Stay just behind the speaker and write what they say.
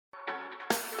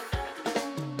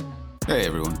Hey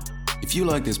everyone. If you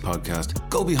like this podcast,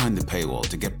 go behind the paywall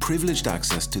to get privileged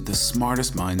access to the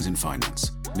smartest minds in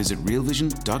finance. Visit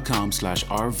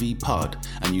realvision.com/rvpod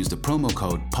and use the promo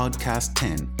code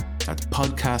podcast10. That's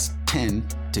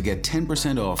podcast10 to get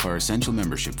 10% off our essential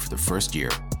membership for the first year.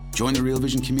 Join the Real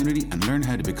Vision community and learn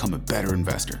how to become a better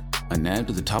investor. And now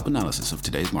to the top analysis of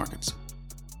today's markets.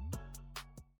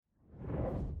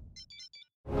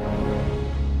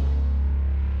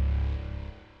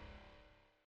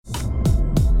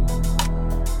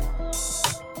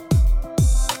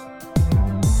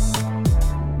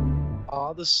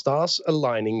 Are the stars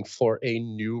aligning for a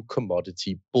new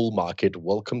commodity bull market?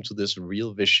 Welcome to this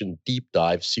Real Vision Deep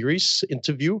Dive series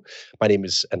interview. My name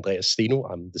is Andreas Steno.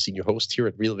 I'm the senior host here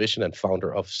at Real Vision and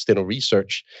founder of Steno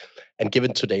Research. And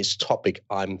given today's topic,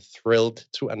 I'm thrilled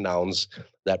to announce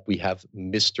that we have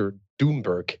Mr.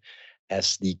 Doomberg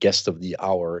as the guest of the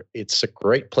hour. It's a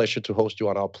great pleasure to host you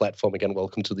on our platform. Again,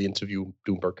 welcome to the interview,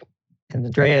 Doomberg. And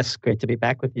Andreas, great to be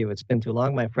back with you. It's been too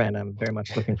long, my friend. I'm very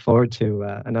much looking forward to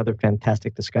another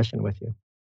fantastic discussion with you.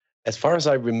 As far as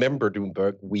I remember,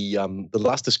 Doomberg, the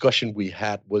last discussion we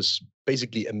had was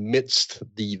basically amidst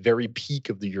the very peak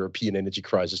of the European energy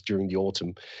crisis during the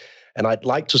autumn. And I'd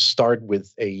like to start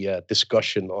with a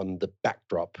discussion on the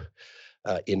backdrop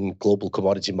in global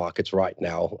commodity markets right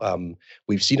now.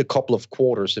 We've seen a couple of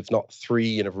quarters, if not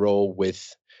three in a row,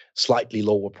 with slightly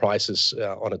lower prices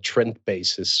on a trend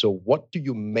basis. So what do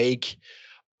you make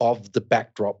of the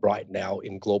backdrop right now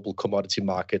in global commodity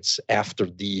markets after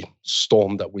the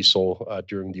storm that we saw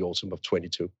during the autumn of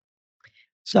 22?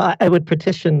 So I would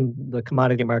partition the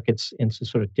commodity markets into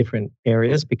sort of different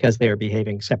areas because they are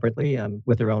behaving separately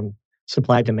with their own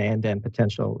supply, demand, and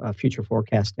potential future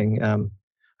forecasting.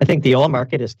 I think the oil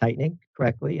market is tightening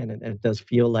correctly, and it does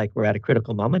feel like we're at a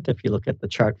critical moment. If you look at the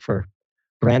chart for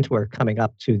Brent, we're coming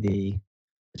up to the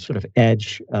sort of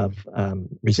edge of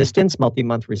resistance,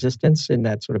 multi-month resistance in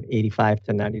that sort of $85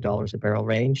 to $90 a barrel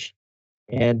range.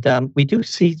 And we do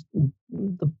see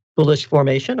the bullish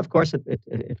formation. Of course,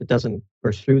 if it doesn't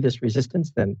burst through this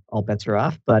resistance, then all bets are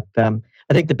off. But I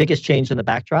think the biggest change in the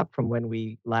backdrop from when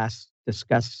we last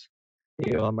discussed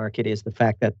the oil market is the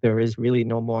fact that there is really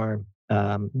no more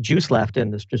juice left in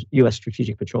the U.S.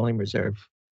 Strategic Petroleum Reserve.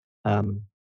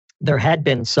 There had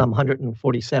been some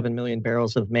 147 million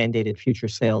barrels of mandated future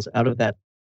sales out of the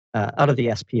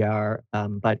SPR,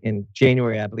 but in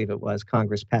January, I believe it was,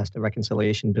 Congress passed a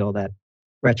reconciliation bill that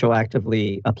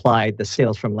retroactively applied the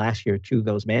sales from last year to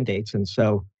those mandates, and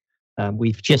so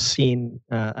we've just seen,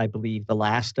 I believe, the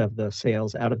last of the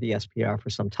sales out of the SPR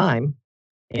for some time,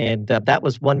 and that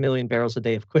was 1 million barrels a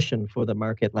day of cushion for the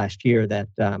market last year. That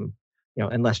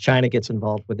unless China gets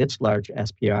involved with its large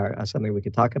SPR, something we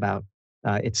could talk about.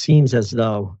 It seems as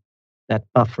though that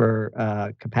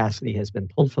buffer capacity has been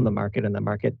pulled from the market, and the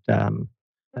market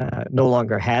no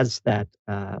longer has that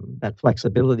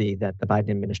flexibility that the Biden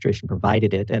administration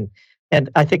provided it. And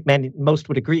I think most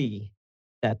would agree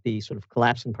that the sort of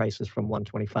collapse in prices from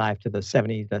 $125 to the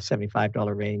 $70 to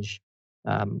 $75 range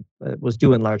was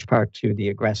due in large part to the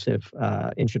aggressive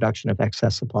introduction of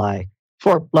excess supply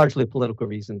for largely political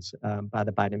reasons by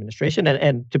the Biden administration.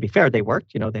 And to be fair, they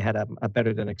worked. They had a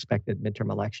better than expected midterm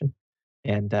election.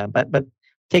 And but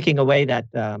taking away that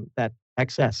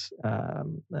excess,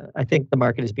 I think the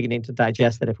market is beginning to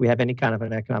digest that if we have any kind of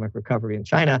an economic recovery in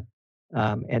China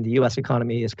and the U.S.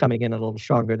 economy is coming in a little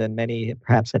stronger than many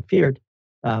perhaps had feared,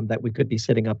 that we could be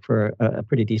sitting up for a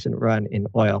pretty decent run in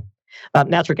oil.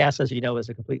 Natural gas, as you know, is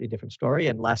a completely different story.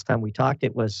 And last time we talked,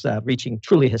 it was reaching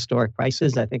truly historic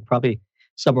prices. I think probably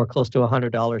somewhere close to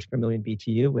 $100 per million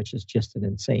BTU, which is just an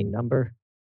insane number.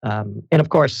 And of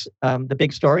course, the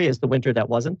big story is the winter that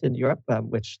wasn't in Europe,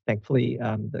 which thankfully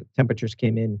the temperatures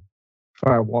came in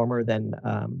far warmer than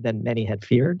many had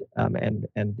feared. And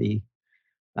the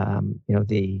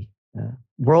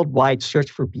worldwide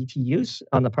search for BTUs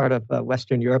on the part of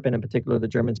Western Europe, and in particular the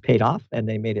Germans, paid off, and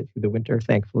they made it through the winter,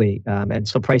 thankfully. And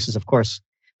so prices, of course,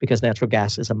 because natural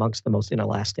gas is amongst the most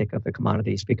inelastic of the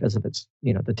commodities because of its,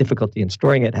 the difficulty in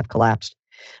storing it, have collapsed.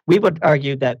 We would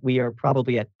argue that we are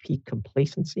probably at peak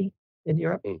complacency in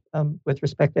Europe with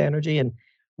respect to energy. And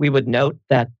we would note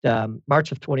that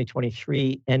March of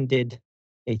 2023 ended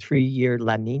a 3-year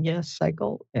La Nina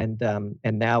cycle. And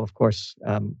now, of course,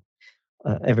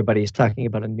 everybody is talking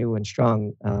about a new and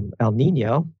strong El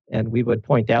Nino. And we would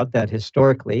point out that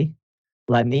historically,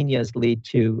 La Ninas lead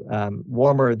to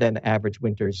warmer than average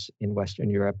winters in Western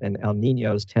Europe, and El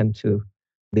Ninos tend to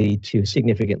lead to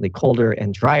significantly colder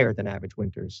and drier than average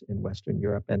winters in Western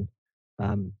Europe. And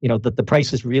the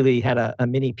prices really had a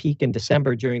mini peak in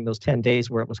December during those 10 days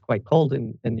where it was quite cold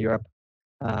in Europe.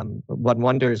 One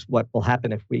wonders what will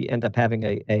happen if we end up having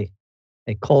a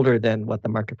colder than what the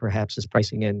market perhaps is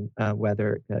pricing in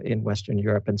weather in Western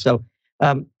Europe. And so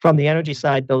from the energy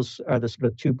side, those are the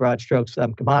sort of two broad strokes.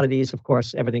 Commodities, of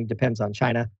course, everything depends on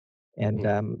China, and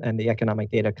the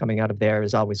economic data coming out of there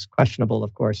is always questionable,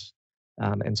 of course.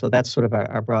 And so that's sort of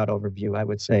our broad overview. I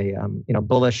would say,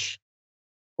 bullish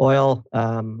oil,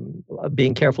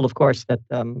 being careful, of course, that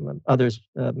others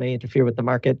may interfere with the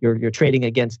market. You're trading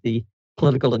against the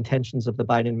political intentions of the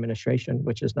Biden administration,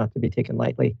 which is not to be taken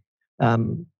lightly.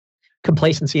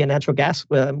 Complacency in natural gas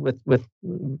with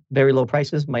very low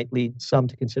prices might lead some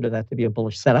to consider that to be a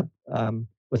bullish setup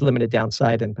with limited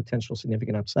downside and potential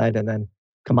significant upside. And then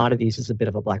commodities is a bit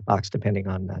of a black box depending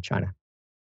on China.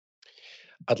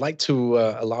 I'd like to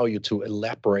allow you to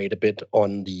elaborate a bit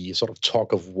on the sort of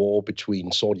talk of war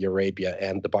between Saudi Arabia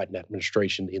and the Biden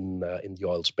administration in the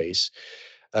oil space.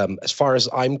 As far as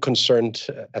I'm concerned,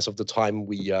 as of the time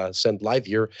we sent live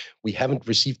here, we haven't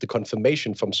received the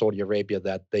confirmation from Saudi Arabia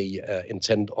that they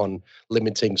intend on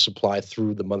limiting supply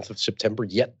through the month of September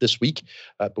yet this week.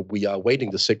 But we are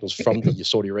waiting the signals from the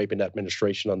Saudi Arabian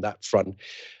administration on that front.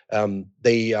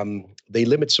 They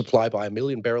limit supply by 1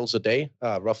 million barrels a day,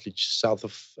 roughly south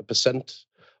of 1%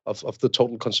 of the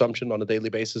total consumption on a daily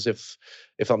basis,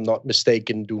 if I'm not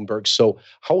mistaken, Doomberg. So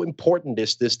how important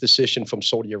is this decision from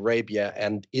Saudi Arabia,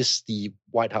 and is the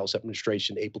White House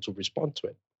administration able to respond to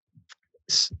it?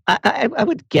 I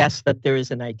would guess that there is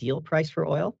an ideal price for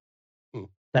oil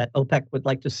that OPEC would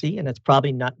like to see, and it's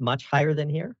probably not much higher than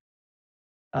here.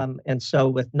 And so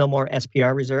with no more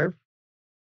SPR reserve,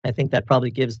 I think that probably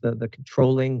gives the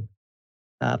controlling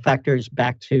factors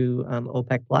back to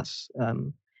OPEC plus.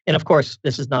 And of course,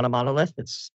 this is not a monolith.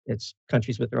 It's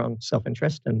countries with their own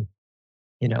self-interest. And,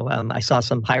 I saw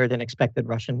some higher than expected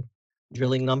Russian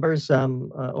drilling numbers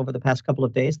over the past couple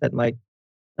of days that might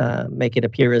make it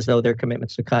appear as though their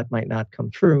commitments to cut might not come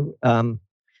true.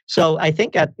 So I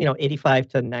think at 85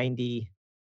 to 90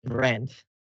 Brent,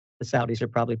 the Saudis are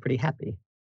probably pretty happy.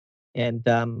 And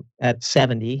at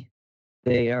 70,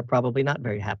 they are probably not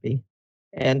very happy.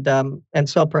 And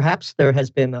so perhaps there has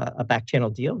been a back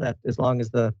channel deal that as long as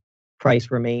the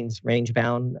price remains range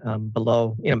bound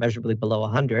below, measurably below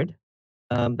 100,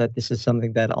 that this is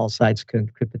something that all sides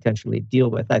could potentially deal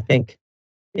with. I think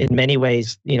in many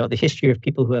ways, the history of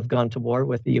people who have gone to war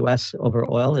with the U.S. over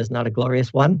oil is not a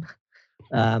glorious one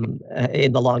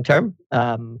in the long term.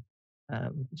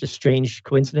 Just strange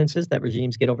coincidences that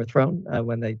regimes get overthrown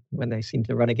when they seem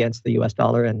to run against the U.S.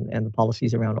 dollar and the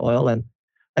policies around oil. And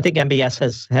I think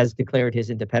MBS has declared his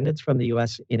independence from the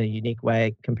U.S. in a unique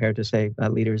way compared to, say,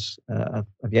 leaders of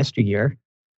yesteryear.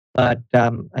 But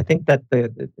I think that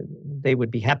they would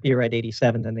be happier at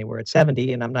 87 than they were at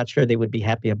 70, and I'm not sure they would be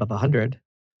happy above 100.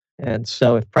 And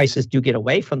so if prices do get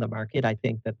away from the market, I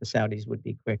think that the Saudis would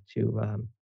be quick to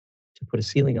put a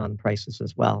ceiling on prices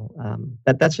as well.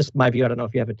 That's just my view. I don't know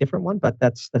if you have a different one, but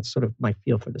that's sort of my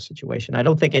feel for the situation. I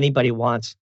don't think anybody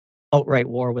wants outright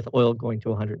war with oil going to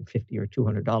 $150 or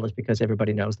 $200 because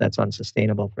everybody knows that's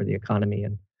unsustainable for the economy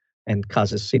and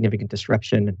causes significant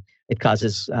disruption. It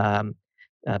causes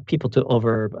people to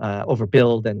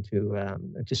overbuild and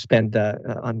to spend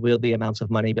unwieldy amounts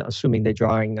of money, assuming they're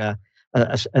drawing a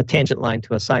tangent line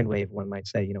to a sine wave, one might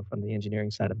say, from the engineering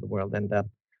side of the world. And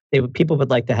people would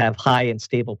like to have high and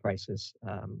stable prices,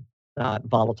 not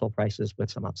volatile prices with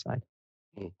some upside.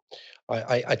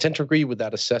 I tend to agree with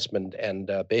that assessment, and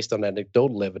based on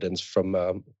anecdotal evidence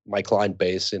from my client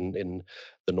base in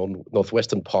the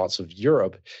northwestern parts of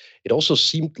Europe, it also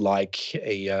seemed like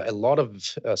a lot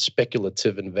of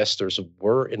speculative investors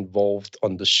were involved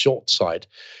on the short side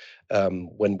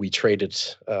when we traded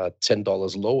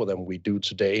 $10 lower than we do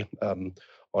today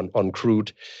on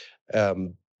crude.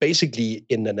 Basically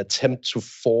in an attempt to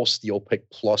force the OPEC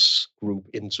Plus group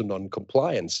into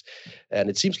non-compliance. And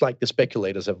it seems like the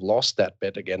speculators have lost that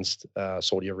bet against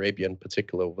Saudi Arabia in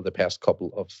particular over the past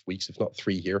couple of weeks, if not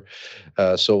 3 here.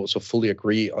 So fully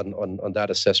agree on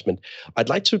that assessment. I'd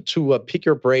like to pick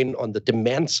your brain on the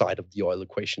demand side of the oil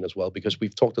equation as well, because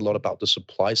we've talked a lot about the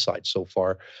supply side so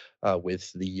far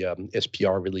with the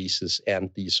SPR releases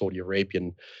and the Saudi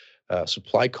Arabian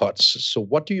supply cuts. So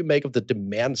what do you make of the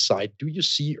demand side? Do you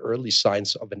see early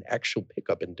signs of an actual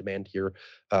pickup in demand here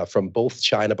from both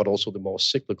China, but also the more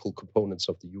cyclical components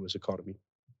of the U.S. economy?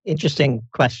 Interesting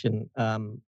question.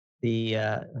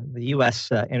 The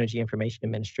U.S. Energy Information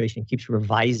Administration keeps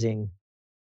revising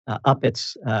up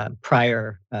its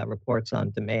prior reports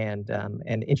on demand.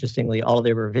 And interestingly, all of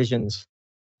their revisions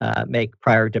make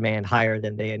prior demand higher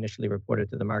than they initially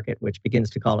reported to the market, which begins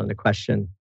to call into question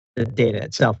the data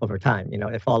itself over time.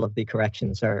 If all of the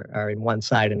corrections are in one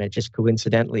side and it just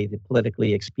coincidentally the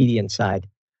politically expedient side,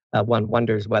 one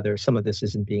wonders whether some of this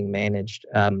isn't being managed.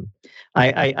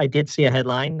 I did see a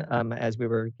headline as we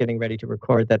were getting ready to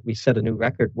record that we set a new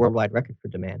worldwide record for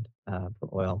demand for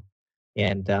oil.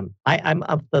 And I'm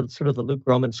of the sort of the Luke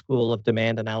Roman school of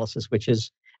demand analysis, which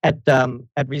is at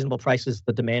reasonable prices,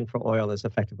 the demand for oil is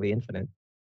effectively infinite.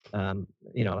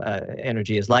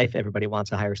 Energy is life. Everybody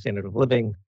wants a higher standard of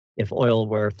living. If oil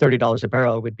were $30 a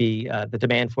barrel, it would be the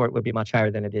demand for it would be much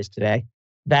higher than it is today.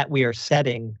 That we are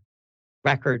setting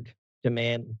record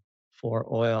demand for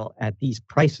oil at these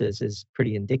prices is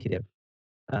pretty indicative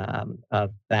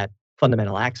of that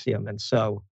fundamental axiom. And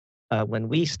so when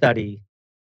we study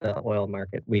the oil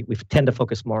market, we tend to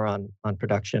focus more on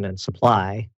production and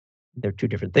supply. They're two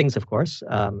different things, of course.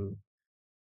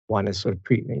 One is sort of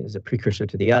is a precursor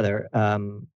to the other.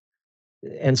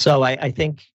 And so I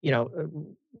think,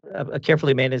 a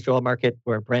carefully managed oil market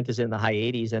where Brent is in the high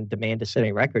 80s and demand is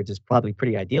setting records is probably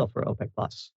pretty ideal for OPEC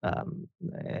Plus.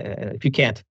 If you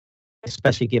can't,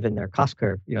 especially given their cost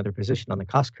curve, their position on the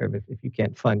cost curve, if you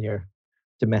can't fund your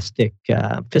domestic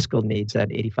fiscal needs at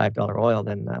 $85 oil,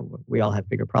 then we all have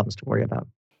bigger problems to worry about.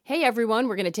 Hey everyone,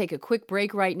 we're going to take a quick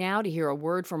break right now to hear a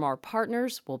word from our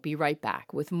partners. We'll be right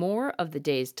back with more of the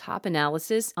day's top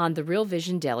analysis on the Real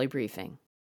Vision Daily Briefing.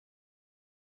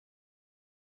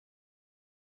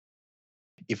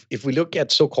 If we look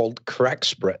at so-called crack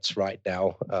spreads right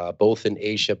now, both in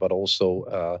Asia but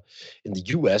also in the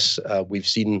US, we've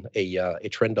seen a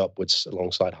trend upwards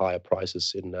alongside higher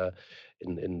prices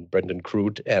in Brent and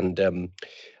crude. And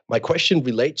my question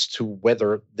relates to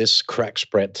whether this crack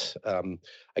spread,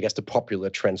 I guess the popular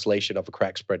translation of a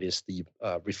crack spread is the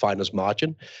refiner's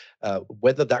margin,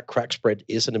 whether that crack spread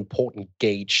is an important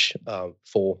gauge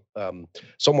for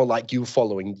someone like you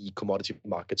following the commodity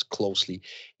markets closely.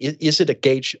 Is it a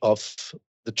gauge of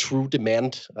the true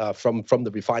demand from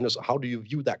the refiners? How do you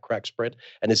view that crack spread?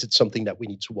 And is it something that we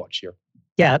need to watch here?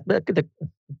 Yeah, the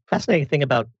fascinating thing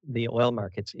about the oil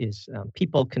markets is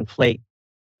people conflate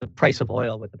the price of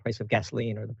oil with the price of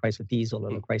gasoline or the price of diesel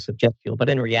or the price of jet fuel. But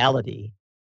in reality,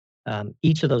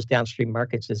 each of those downstream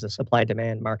markets is a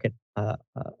supply-demand market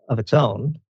of its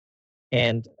own.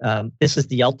 And this is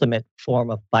the ultimate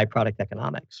form of byproduct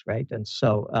economics, right? And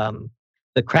so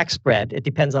the crack spread, it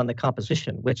depends on the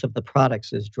composition, which of the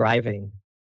products is driving,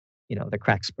 the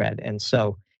crack spread. And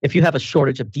so if you have a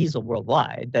shortage of diesel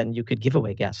worldwide, then you could give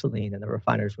away gasoline and the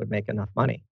refiners would make enough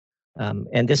money.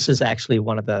 And this is actually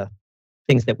one of the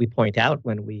things that we point out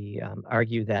when we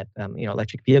argue that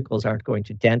electric vehicles aren't going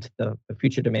to dent the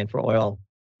future demand for oil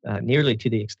nearly to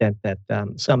the extent that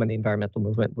some in the environmental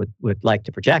movement would like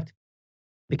to project,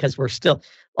 because we're still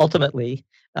ultimately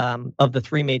of the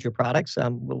three major products,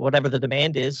 whatever the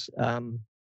demand is,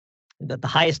 the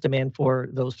highest demand for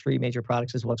those three major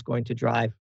products is what's going to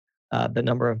drive the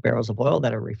number of barrels of oil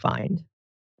that are refined.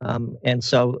 And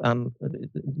so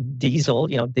diesel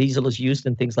is used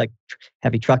in things like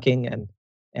heavy trucking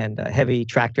and heavy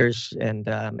tractors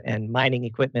and mining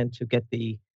equipment to get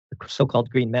the so-called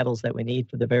green metals that we need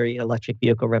for the very electric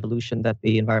vehicle revolution that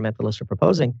the environmentalists are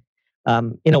proposing.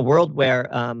 In a world where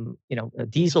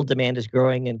diesel demand is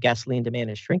growing and gasoline demand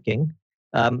is shrinking,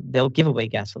 they'll give away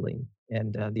gasoline,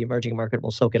 and the emerging market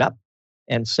will soak it up.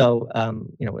 And so,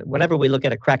 whenever we look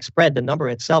at a crack spread, the number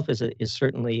itself is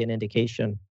certainly an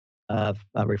indication of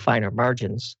refiner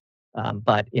margins.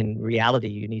 But in reality,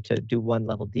 you need to do one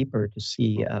level deeper to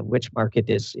see which market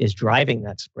is driving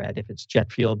that spread. If it's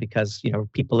jet fuel because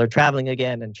people are traveling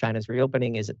again and China's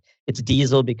reopening, it's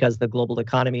diesel because the global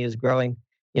economy is growing.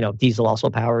 Diesel also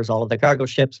powers all of the cargo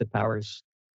ships. It powers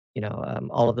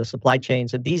all of the supply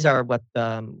chains, and these are what the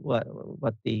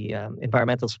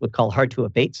environmentalists would call hard to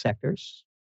abate sectors.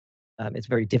 It's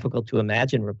very difficult to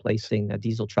imagine replacing a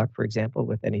diesel truck, for example,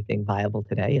 with anything viable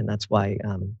today, and that's why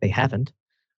they haven't.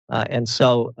 And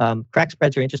so crack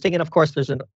spreads are interesting. And of course, there's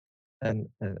a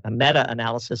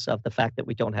meta-analysis of the fact that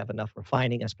we don't have enough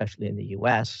refining, especially in the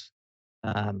U.S.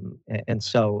 And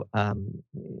so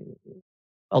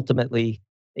ultimately,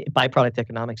 byproduct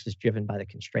economics is driven by the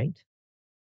constraint.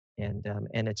 And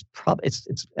it's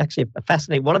actually a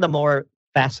fascinating, one of the more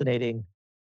fascinating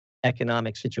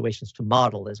economic situations to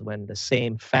model is when the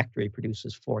same factory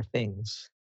produces four things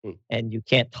and you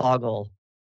can't toggle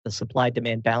the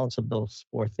supply-demand balance of those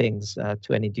four things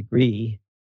to any degree.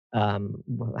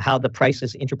 How the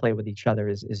prices interplay with each other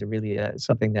is really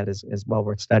something that is well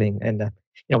worth studying. And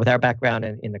with our background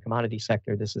in the commodity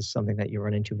sector, this is something that you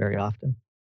run into very often.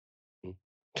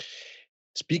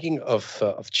 Speaking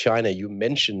of China, you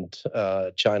mentioned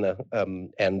China,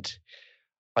 and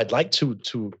I'd like to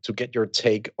get your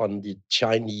take on the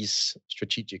Chinese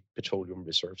strategic petroleum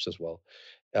reserves as well.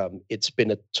 It's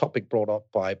been a topic brought up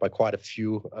by quite a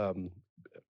few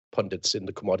pundits in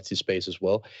the commodity space as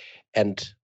well,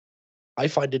 and I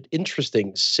find it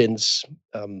interesting since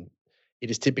it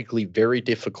is typically very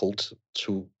difficult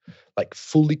to like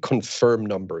fully confirm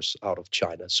numbers out of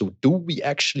China. So, do we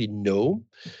actually know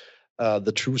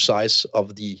the true size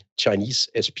of the Chinese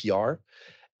SPR?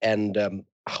 And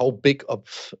how big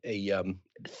of a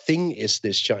thing is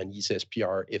this Chinese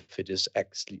SPR if it is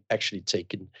actually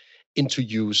taken into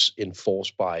use in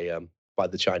force by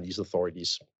the Chinese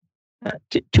authorities?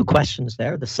 Two questions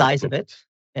there: the size of it,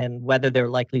 and whether they're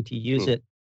likely to use it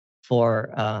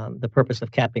for the purpose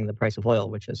of capping the price of oil,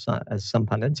 which is, as some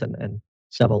pundits and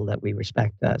several that we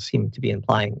respect seem to be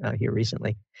implying here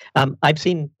recently. I've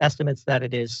seen estimates that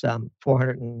it is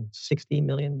 460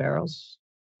 million barrels.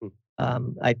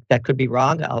 That could be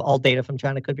wrong. All data from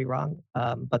China could be wrong,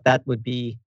 but that would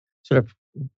be sort of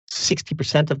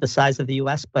 60% of the size of the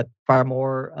U.S., but far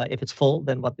more if it's full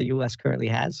than what the U.S. currently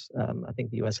has. I think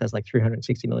the U.S. has like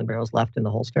 360 million barrels left in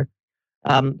the holster.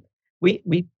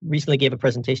 We recently gave a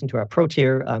presentation to our pro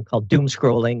tier called Doom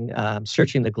Scrolling,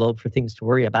 searching the globe for things to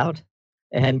worry about.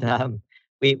 And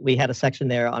we had a section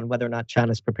there on whether or not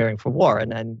China's preparing for war.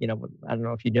 And then, I don't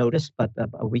know if you noticed, but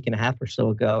a week and a half or so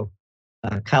ago,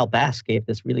 Kyle Bass gave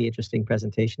this really interesting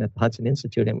presentation at the Hudson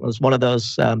Institute. And it was one of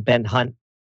those Ben Hunt,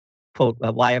 quote,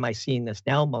 why am I seeing this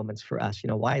now moments for us?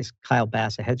 Why is Kyle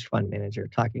Bass, a hedge fund manager,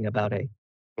 talking about a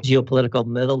geopolitical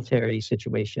military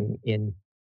situation in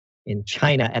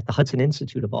China at the Hudson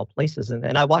Institute of all places?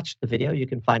 And I watched the video. You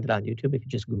can find it on YouTube. If you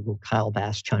just Google Kyle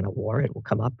Bass China War, it will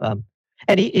come up.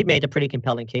 And he made a pretty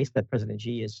compelling case that President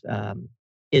Xi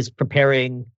is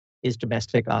preparing his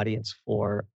domestic audience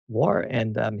for war.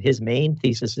 And his main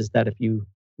thesis is that if you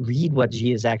read what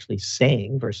Xi is actually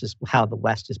saying versus how the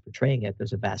West is portraying it,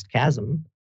 there's a vast chasm.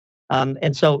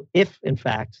 And so if, in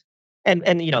fact, and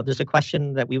there's a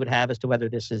question that we would have as to whether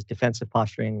this is defensive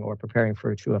posturing or preparing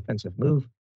for a true offensive move.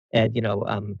 And,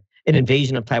 an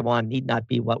invasion of Taiwan need not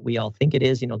be what we all think it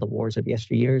is, the wars of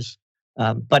yesteryears.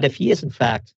 But if he is, in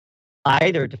fact,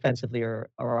 either defensively or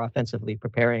offensively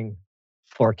preparing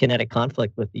for kinetic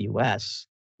conflict with the U.S.,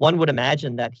 one would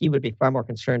imagine that he would be far more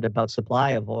concerned about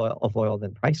supply of oil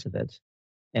than price of it.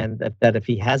 And that if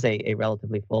he has a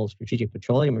relatively full strategic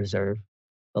petroleum reserve,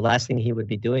 the last thing he would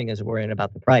be doing is worrying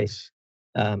about the price.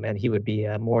 And he would be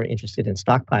more interested in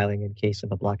stockpiling in case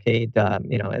of a blockade,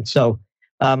 And so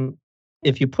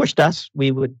if you pushed us,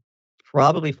 we would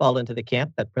probably fall into the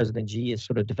camp that President Xi has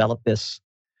sort of developed this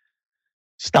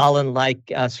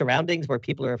Stalin-like surroundings where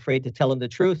people are afraid to tell him the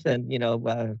truth, and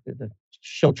the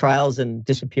show trials and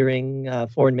disappearing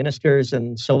foreign ministers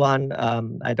and so on.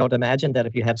 I don't imagine that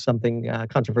if you have something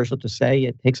controversial to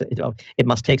say, it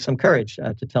must take some courage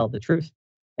to tell the truth.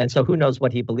 And so who knows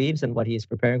what he believes and what he is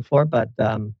preparing for. But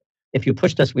if you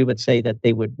pushed us, we would say that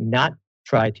they would not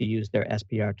try to use their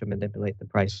SPR to manipulate the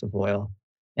price of oil,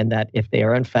 and that if they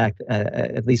are in fact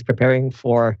at least preparing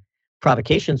for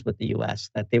provocations with the U.S.,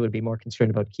 that they would be more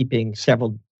concerned about keeping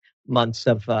several months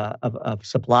of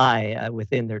supply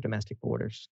within their domestic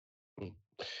borders.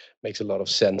 Makes a lot of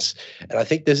sense. And I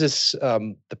think this is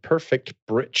the perfect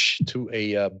bridge to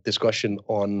a discussion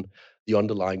on the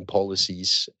underlying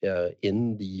policies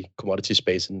in the commodity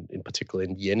space, and in particular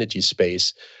in the energy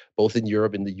space, both in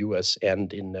Europe, in the US,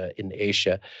 and in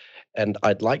Asia. And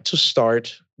I'd like to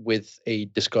start with a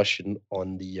discussion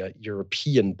on the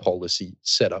European policy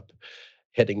setup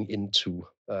heading into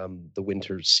the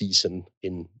winter season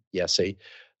in, say,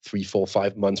 3, 4,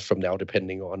 5 months from now,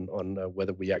 depending on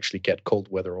whether we actually get cold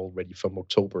weather already from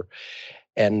October.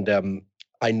 And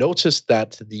I noticed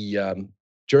that the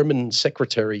German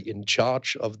secretary in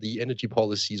charge of the energy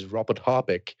policies, Robert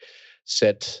Habeck,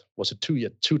 said, was it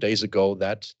 2 days ago,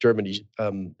 that Germany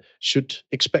should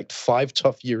expect 5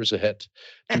 tough years ahead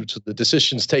due to the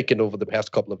decisions taken over the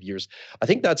past couple of years. I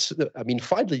think that's,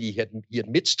 finally he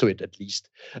admits to it at least.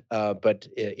 But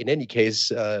in any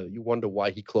case, you wonder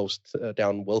why he closed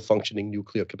down well-functioning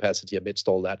nuclear capacity amidst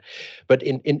all that. But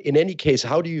in any case,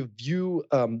 how do you view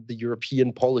the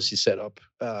European policy setup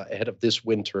ahead of this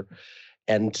winter?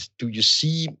 And do you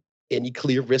see any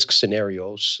clear risk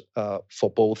scenarios for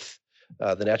both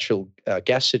the natural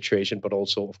gas situation, but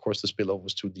also, of course, the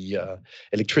spillovers to the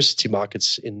electricity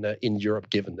markets in Europe,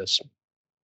 given this?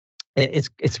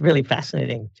 It's really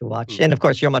fascinating to watch. And of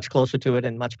course, you're much closer to it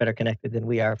and much better connected than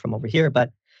we are from over here.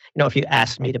 But, if you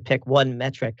asked me to pick one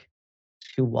metric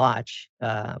to watch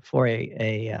for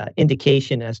a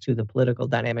indication as to the political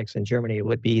dynamics in Germany, it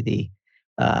would be the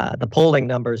polling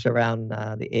numbers around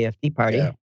the AfD party,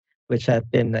 which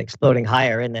have been exploding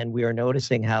higher. And then we are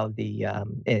noticing how the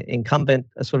incumbent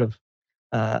sort of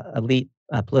elite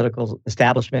political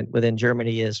establishment within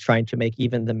Germany is trying to make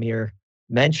even the mere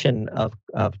mention of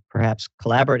perhaps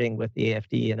collaborating with the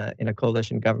AfD in a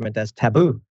coalition government as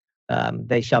taboo.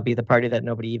 They shall be the party that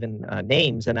nobody even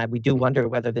names. And we do wonder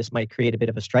whether this might create a bit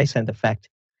of a Streisand effect,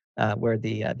 where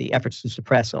the efforts to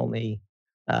suppress only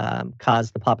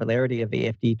cause the popularity of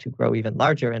AfD to grow even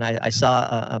larger. And I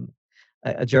saw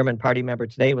a German party member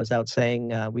today was out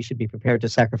saying we should be prepared to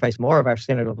sacrifice more of our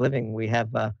standard of living. We have,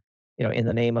 in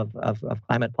the name of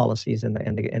climate policies and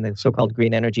the so-called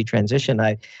green energy transition.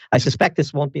 I suspect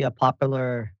this won't be a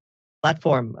popular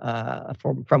platform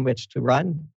from which to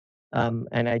run.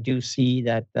 And I do see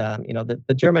that,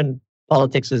 the German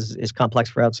politics is complex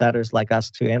for outsiders like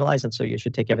us to analyze. And so you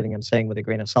should take everything I'm saying with a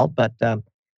grain of salt. But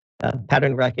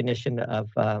pattern recognition of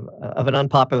an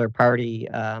unpopular party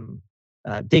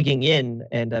digging in,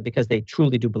 and because they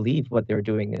truly do believe what they're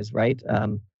doing is right.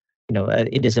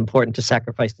 It is important to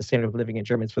sacrifice the standard of living in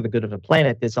Germans for the good of the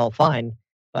planet. It's all fine.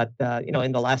 But,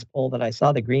 in the last poll that I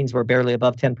saw, the Greens were barely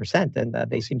above 10%, and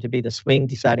they seem to be the swing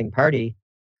deciding party.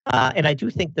 And I do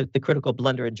think that the critical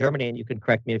blunder in Germany, and you can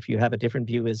correct me if you have a different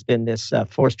view, has been this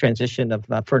forced transition of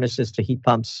furnaces to heat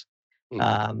pumps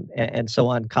and so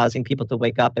on, causing people to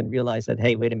wake up and realize that,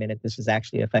 hey, wait a minute, this is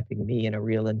actually affecting me in a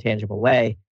real and tangible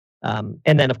way.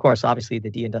 And then, of course, obviously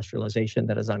the deindustrialization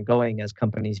that is ongoing as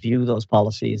companies view those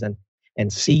policies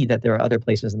and see that there are other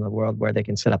places in the world where they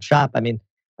can set up shop. I mean,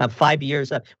 5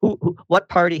 years, what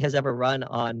party has ever run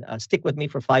on stick with me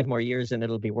for 5 more years and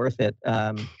it'll be worth it?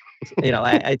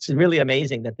 It's really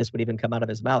amazing that this would even come out of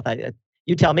his mouth.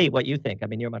 You tell me what you think. I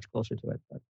mean, you're much closer to it.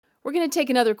 But. We're going to take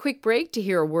another quick break to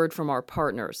hear a word from our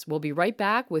partners. We'll be right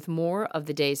back with more of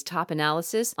the day's top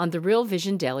analysis on the Real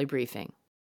Vision Daily Briefing.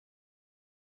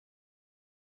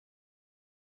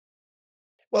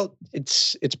 Well,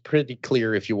 it's pretty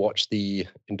clear if you watch the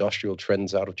industrial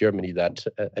trends out of Germany that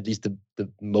at least the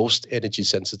most energy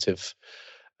sensitive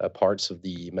parts of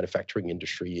the manufacturing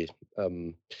industry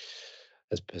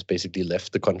has basically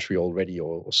left the country already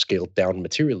or scaled down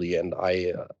materially. And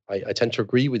I tend to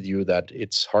agree with you that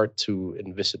it's hard to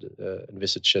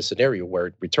envisage a scenario where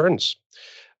it returns.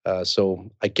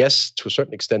 So I guess to a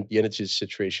certain extent, the energy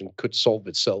situation could solve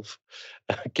itself,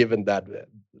 given that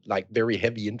very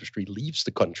heavy industry leaves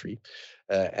the country.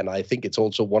 And I think it's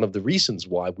also one of the reasons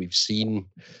why we've seen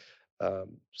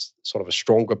sort of a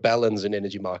stronger balance in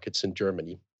energy markets in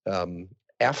Germany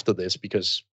after this,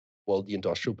 because the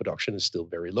industrial production is still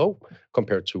very low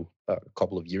compared to a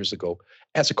couple of years ago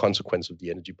as a consequence of the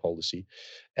energy policy.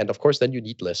 And of course, then you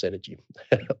need less energy,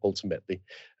 ultimately,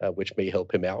 which may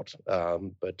help him out.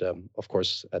 But of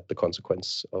course, at the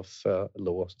consequence of a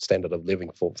lower standard of living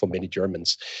for many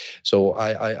Germans. So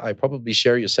I probably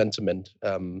share your sentiment.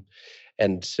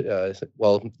 And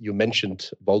you mentioned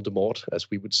Voldemort, as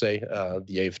we would say,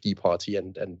 the AfD party,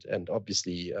 and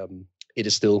obviously it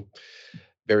is still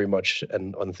very much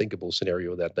an unthinkable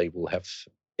scenario that they will have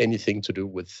anything to do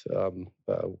with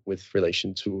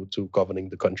relation to governing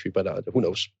the country. But who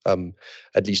knows?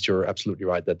 At least you're absolutely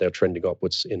right that they're trending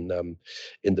upwards in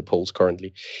the polls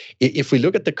currently. If we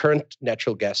look at the current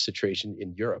natural gas situation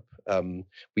in Europe,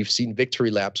 we've seen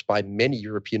victory laps by many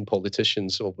European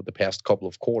politicians over the past couple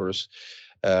of quarters,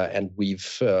 and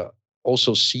we've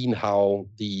also seen how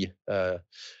the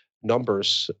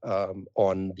numbers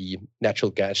on the natural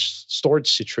gas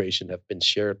storage situation have been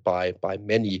shared by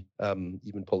many,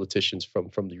 even politicians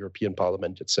from the European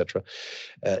Parliament, etc.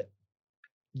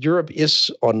 Europe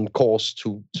is on course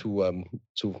to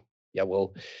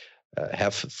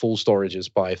have full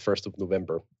storages by 1st of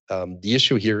November. The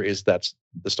issue here is that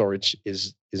the storage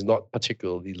is not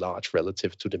particularly large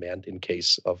relative to demand in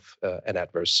case of an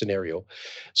adverse scenario.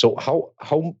 So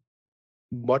how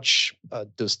much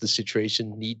does the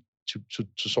situation need to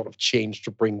sort of change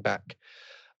to bring back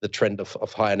the trend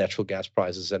of higher natural gas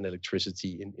prices and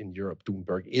electricity in Europe,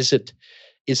 Doomberg? Is it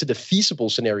a feasible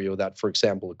scenario that, for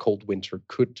example, a cold winter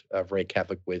could wreak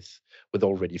havoc with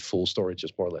already full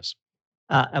storages, more or less?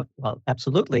 Well,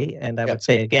 absolutely. And I would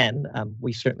say again,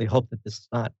 we certainly hope that this does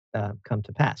not come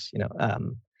to pass.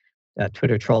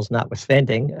 Twitter trolls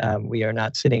notwithstanding, we are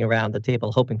not sitting around the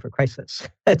table hoping for crisis.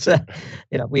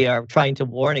 We are trying to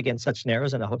warn against such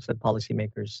scenarios in the hopes that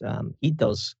policymakers heed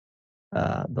those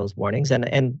warnings.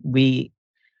 And we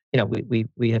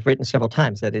have written several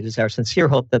times that it is our sincere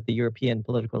hope that the European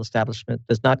political establishment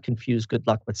does not confuse good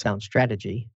luck with sound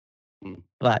strategy,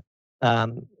 but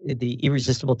the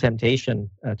irresistible temptation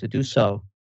to do so,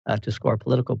 to score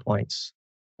political points,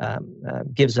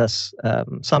 gives us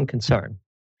some concern.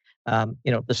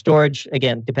 The storage,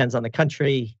 again, depends on the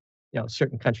country.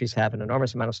 certain countries have an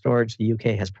enormous amount of storage. The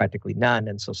UK has practically none,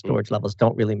 and so storage levels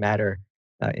don't really matter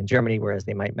in Germany, whereas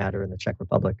they might matter in the Czech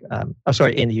Republic.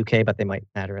 In the UK, but they might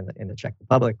matter in the Czech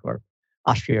Republic or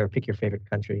Austria, or pick your favorite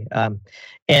country.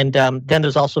 Then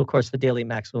there's also, of course, the daily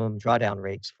maximum drawdown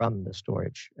rates from the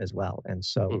storage as well. And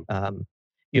so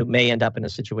you may end up in a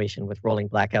situation with rolling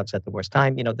blackouts at the worst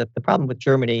time. The problem with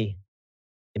Germany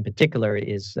in particular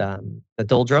is the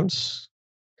doldrums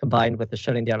combined with the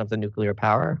shutting down of the nuclear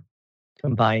power,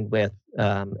 combined with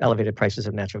elevated prices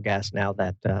of natural gas now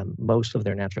that most of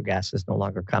their natural gas is no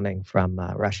longer coming from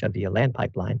Russia via land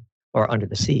pipeline or under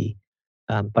the sea,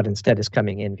 but instead is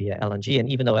coming in via LNG. And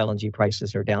even though LNG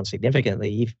prices are down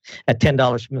significantly, at $10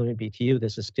 per million BTU,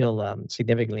 this is still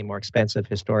significantly more expensive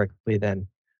historically than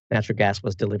natural gas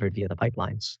was delivered via the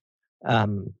pipelines.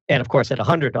 And of course, at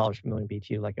 $100 per million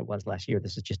BTU, like it was last year,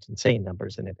 this is just insane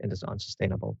numbers, and it is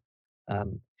unsustainable.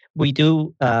 We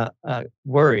do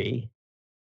worry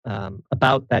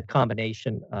about that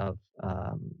combination of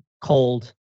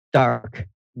cold, dark,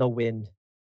 no wind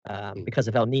because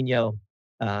of El Nino.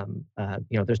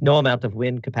 There's no amount of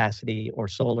wind capacity or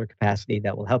solar capacity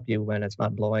that will help you when it's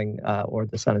not blowing or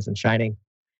the sun isn't shining.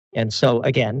 And so,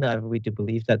 again, we do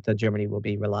believe that Germany will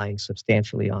be relying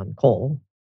substantially on coal,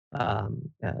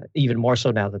 even more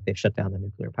so now that they've shut down the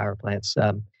nuclear power plants.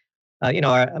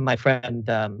 My friend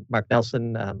Mark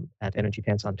Nelson at Energy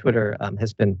Pants on Twitter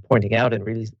has been pointing out and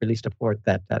released a report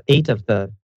that 8 of the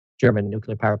German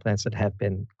nuclear power plants that have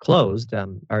been closed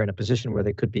are in a position where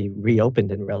they could be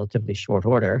reopened in relatively short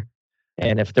order.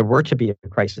 And if there were to be a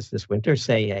crisis this winter,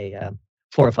 say a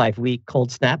 4 or 5 week cold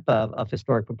snap of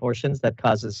historic proportions that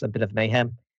causes a bit of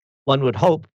mayhem, one would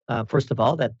hope, first of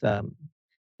all, that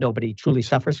nobody truly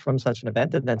suffers from such an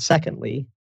event. And then secondly,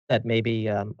 that maybe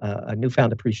a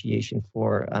newfound appreciation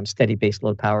for steady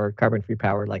baseload power, carbon-free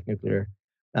power like nuclear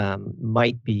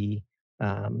might be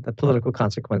the political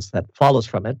consequence that follows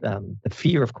from it. The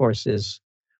fear, of course, is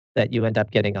that you end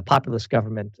up getting a populist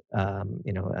government,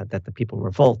 that the people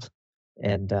revolt,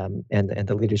 and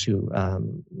the leaders who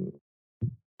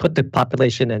put the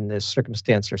population in this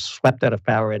circumstance are swept out of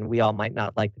power, and we all might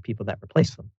not like the people that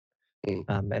replace them.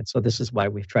 And so this is why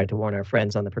we've tried to warn our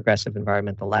friends on the progressive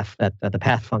environmental left that the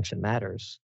path function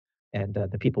matters, and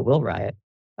the people will riot.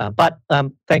 But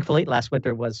thankfully, last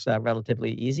winter was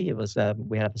relatively easy. It was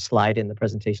we have a slide in the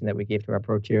presentation that we gave to our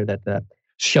pro tier that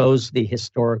shows the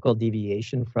historical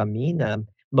deviation from mean.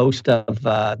 Most of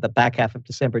the back half of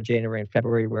December, January, and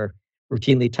February were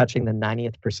routinely touching the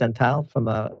 90th percentile from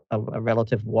a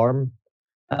relative warm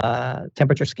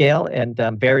temperature scale, and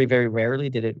very, very rarely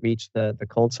did it reach the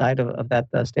cold side of that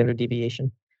standard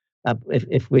deviation.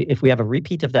 If we have a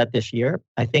repeat of that this year,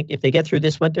 I think if they get through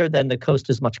this winter, then the coast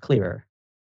is much clearer.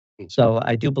 So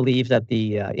I do believe that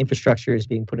the infrastructure is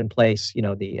being put in place.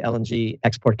 The LNG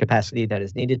export capacity that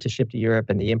is needed to ship to Europe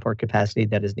and the import capacity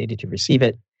that is needed to receive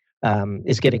it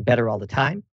is getting better all the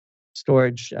time.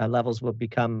 Storage levels will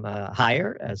become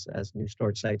higher as new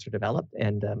storage sites are developed,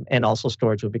 and also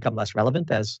storage will become less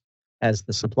relevant as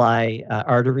the supply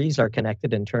arteries are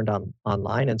connected and turned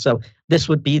online. And so this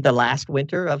would be the last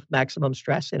winter of maximum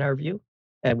stress in our view,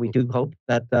 and we do hope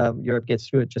that Europe gets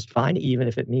through it just fine, even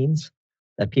if it means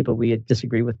that people we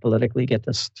disagree with politically get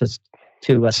to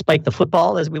spike the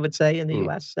football, as we would say in the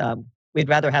U.S. We'd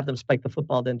rather have them spike the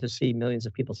football than to see millions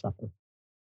of people suffer.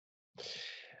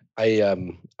 I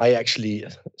actually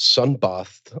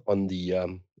sunbathed on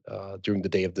the during the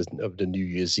day of the New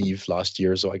Year's Eve last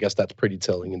year, so I guess that's pretty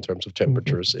telling in terms of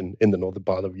temperatures in the northern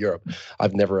part of Europe.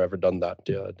 I've never ever done that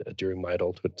during my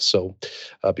adulthood, so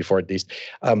before at least.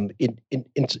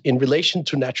 In relation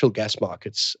to natural gas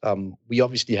markets, we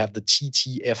obviously have the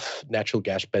TTF natural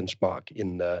gas benchmark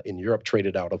in Europe,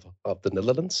 traded out of the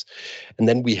Netherlands, and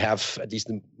then we have at least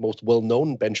the most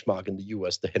well-known benchmark in the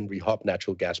US, the Henry Hub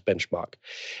natural gas benchmark.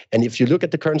 And if you look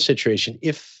at the current situation,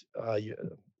 if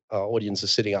our audience is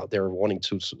sitting out there wanting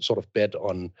to sort of bet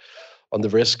on the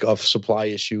risk of supply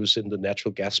issues in the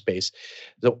natural gas space,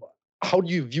 so how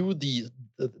do you view the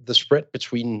spread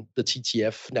between the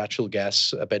TTF natural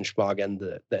gas benchmark and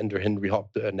the Henry Hub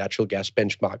natural gas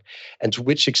benchmark, and to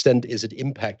which extent is it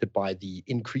impacted by the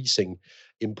increasing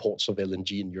imports of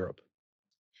LNG in Europe?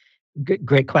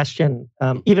 Great question.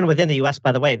 Even within the U.S.,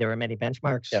 by the way, there are many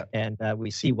benchmarks, and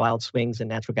we see wild swings in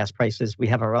natural gas prices. We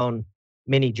have our own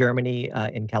mini Germany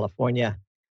in California,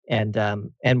 and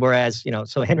whereas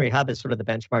so Henry Hub is sort of the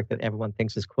benchmark that everyone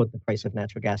thinks is, quote, the price of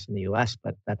natural gas in the U.S.,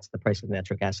 but that's the price of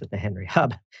natural gas at the Henry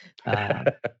Hub.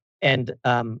 And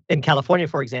in California,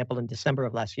 for example, in December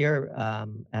of last year,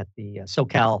 at the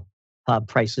SoCal Hub,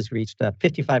 prices reached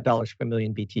 $55 per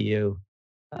million BTU.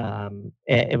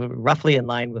 roughly in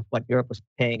line with what Europe was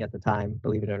paying at the time,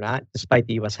 believe it or not, despite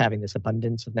the U.S. having this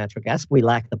abundance of natural gas. We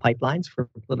lack the pipelines for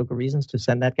political reasons to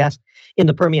send that gas. In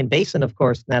the Permian Basin, of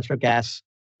course, natural gas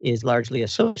is largely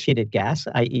associated gas,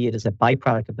 i.e. it is a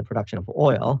byproduct of the production of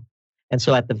oil. And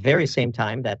so at the very same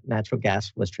time that natural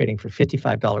gas was trading for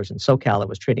 $55 in SoCal, it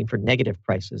was trading for negative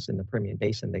prices in the Permian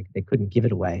Basin. They couldn't give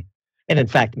it away. And in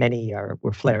fact, many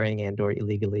were flaring and or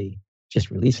illegally just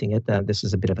releasing it. This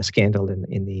is a bit of a scandal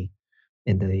in the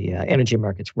energy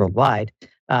markets worldwide.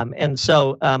 But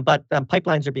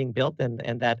pipelines are being built,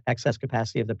 and that excess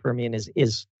capacity of the Permian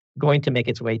is going to make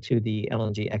its way to the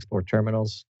LNG export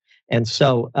terminals. And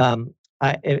so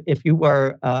if you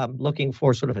were looking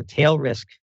for sort of a tail risk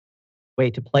way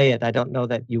to play it, I don't know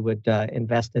that you would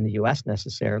invest in the U.S.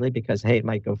 necessarily because, hey, it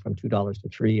might go from $2 to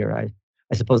 $3, or I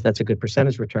suppose that's a good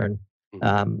percentage return.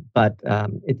 But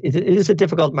it is a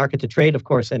difficult market to trade, of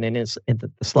course. And in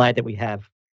the slide that we have,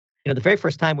 the very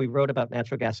first time we wrote about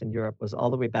natural gas in Europe was all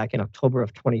the way back in October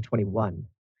of 2021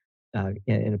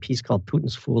 in a piece called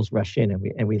Putin's Fools Rush In.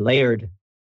 And we layered,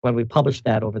 when we published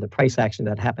that, over the price action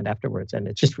that happened afterwards. And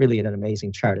it's just really an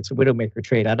amazing chart. It's a widowmaker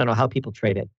trade. I don't know how people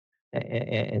trade it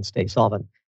and stay solvent.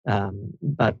 I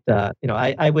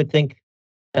would think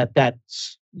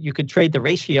that's, you could trade the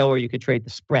ratio or you could trade the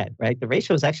spread, right? The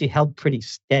ratio is actually held pretty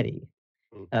steady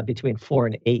between 4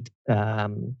 and 8.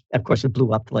 Of course, it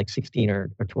blew up to like 16 or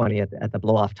 20 at the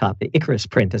blow off top. The Icarus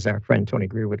print, as our friend Tony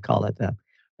Greer would call it,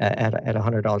 at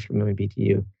 $100 per million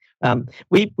BTU.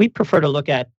 We prefer to look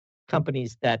at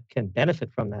companies that can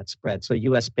benefit from that spread. So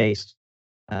US-based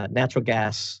natural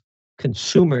gas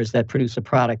consumers that produce a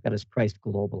product that is priced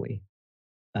globally.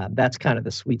 That's kind of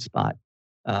the sweet spot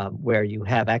where you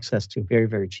have access to very,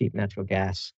 very cheap natural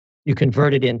gas. You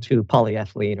convert it into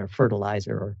polyethylene or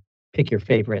fertilizer, or pick your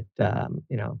favorite,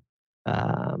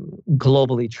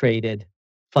 globally traded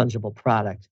fungible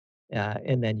product,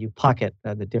 and then you pocket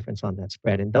the difference on that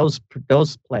spread. And those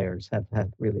players have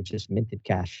really just minted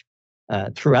cash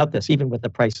throughout this, even with the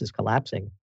prices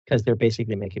collapsing, because they're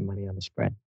basically making money on the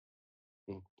spread.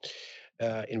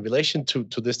 In relation to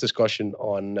this discussion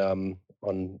on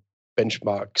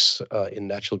benchmarks in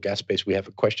natural gas space, we have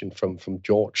a question from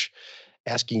George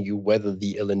asking you whether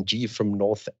the LNG from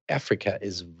North Africa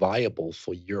is viable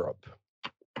for Europe.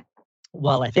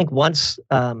 Well, I think once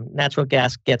natural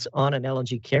gas gets on an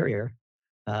LNG carrier,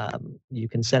 you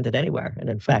can send it anywhere. And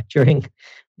in fact, during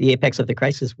the apex of the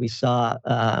crisis, we saw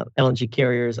LNG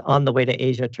carriers on the way to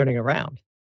Asia turning around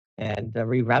and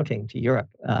rerouting to Europe.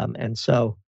 And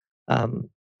so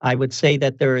I would say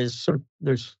that there's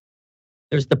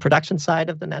the production side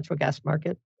of the natural gas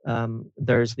market.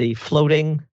 There's the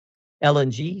floating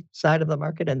LNG side of the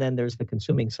market, and then there's the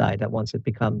consuming side that once it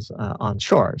becomes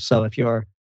onshore. So if you're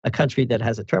a country that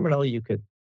has a terminal, you could,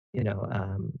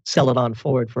 sell it on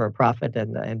forward for a profit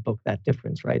and book that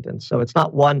difference, right? And so it's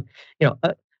not one,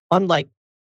 unlike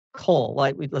coal.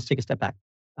 Let's take a step back.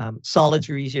 Solids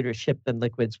are easier to ship than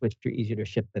liquids, which are easier to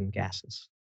ship than gases.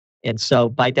 And so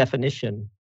by definition,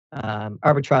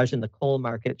 arbitrage in the coal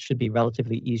market should be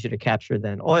relatively easier to capture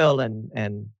than oil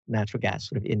and natural gas,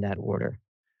 sort of in that order.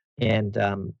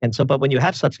 But when you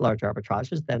have such large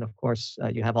arbitrages, then of course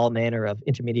you have all manner of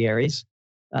intermediaries,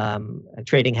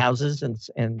 trading houses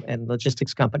and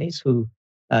logistics companies who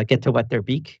get to wet their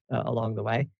beak along the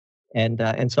way.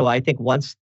 And so I think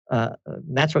once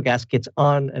natural gas gets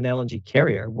on an LNG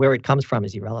carrier, where it comes from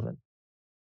is irrelevant.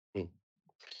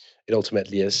 It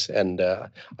ultimately is, and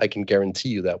I can guarantee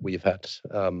you that we've had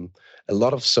a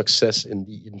lot of success in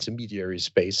the intermediary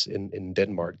space in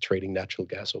Denmark trading natural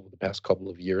gas over the past couple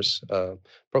of years,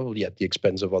 probably at the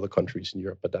expense of other countries in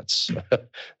Europe, but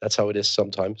that's how it is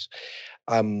sometimes.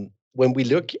 When we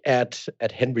look at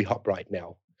Henry Hub right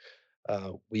now,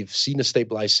 we've seen a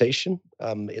stabilization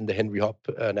in the Henry Hub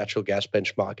natural gas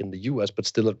benchmark in the US, but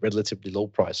still at relatively low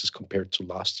prices compared to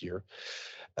last year.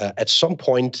 At some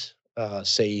point,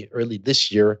 say early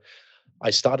this year, I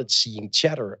started seeing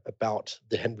chatter about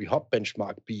the Henry Hub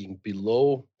benchmark being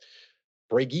below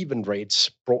break-even rates,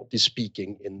 broadly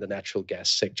speaking, in the natural gas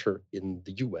sector in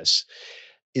the US.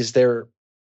 Is there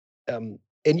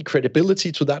any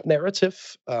credibility to that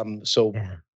narrative? Are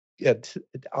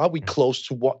we close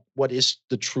to what is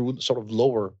the true sort of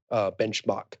lower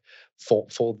benchmark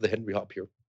for the Henry Hub here?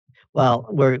 Well,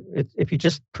 if you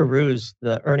just peruse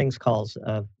the earnings calls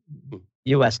of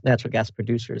U.S. natural gas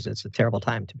producers, it's a terrible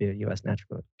time to be a U.S.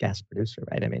 natural gas producer,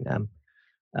 right? I mean,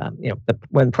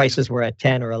 when prices were at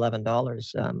 $10 or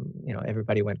 $11,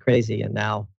 everybody went crazy, and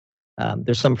now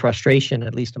there's some frustration,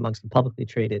 at least amongst the publicly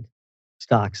traded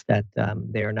stocks, that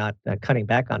they are not cutting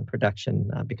back on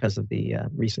production because of the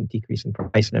recent decrease in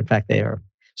price, and in fact, they are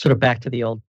sort of back to the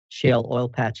old shale oil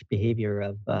patch behavior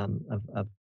of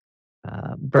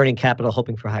burning capital,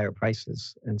 hoping for higher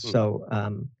prices. And so,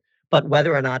 but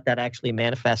whether or not that actually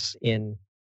manifests in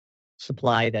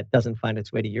supply that doesn't find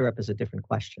its way to Europe is a different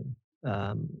question.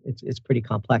 It's pretty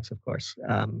complex, of course.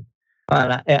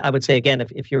 But I would say, again,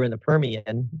 if you're in the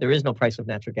Permian, there is no price of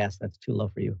natural gas that's too low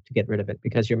for you to get rid of it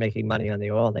because you're making money on the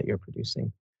oil that you're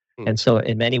producing. And so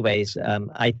in many ways,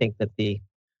 I think that the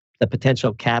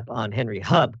potential cap on Henry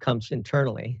Hub comes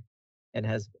internally and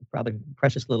has probably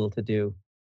precious little to do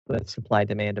with supply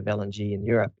demand of LNG in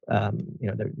Europe.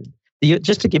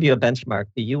 Just to give you a benchmark,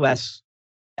 the U.S.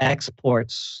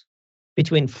 exports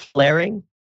between flaring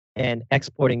and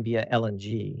exporting via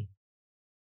LNG.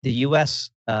 The U.S.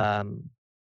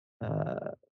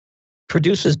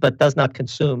 Produces but does not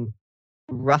consume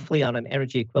roughly on an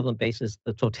energy equivalent basis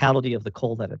the totality of the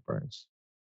coal that it burns.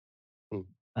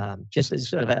 Just as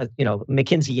sort of a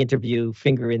McKinsey interview,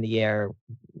 finger in the air,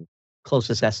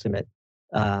 closest estimate.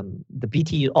 The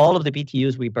BTU, all of the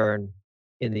BTUs we burn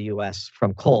in the U.S.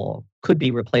 from coal could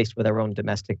be replaced with our own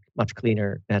domestic, much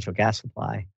cleaner natural gas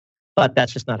supply. But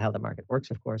that's just not how the market works,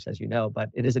 of course, as you know. But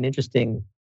it is an interesting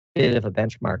bit of a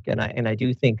benchmark, and I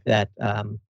do think that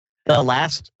the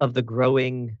last of the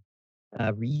growing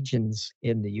regions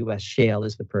in the U.S. shale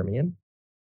is the Permian,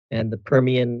 and the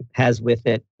Permian has with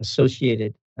it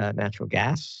associated natural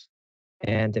gas.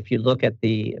 And if you look at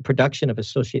the production of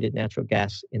associated natural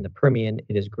gas in the Permian,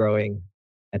 it is growing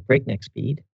at breakneck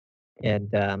speed.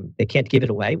 And they can't give it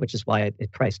away, which is why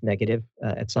it priced negative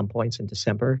at some points in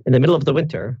December. In the middle of the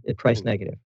winter, it priced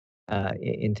negative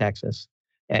in Texas.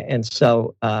 And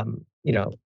so,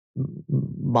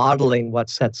 modeling what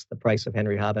sets the price of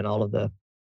Henry Hub and all of the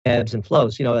ebbs and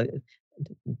flows,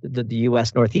 the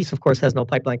U.S. Northeast, of course, has no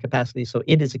pipeline capacity. So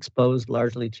it is exposed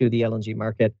largely to the LNG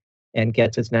market and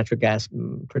gets its natural gas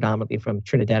predominantly from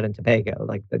Trinidad and Tobago.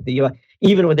 Like the U.S.,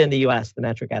 even within the U.S., the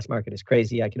natural gas market is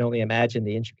crazy. I can only imagine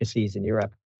the intricacies in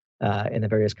Europe and the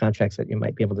various contracts that you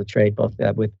might be able to trade both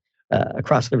with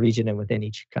across the region and within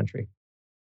each country.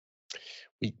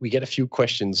 We get a few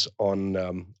questions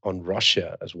on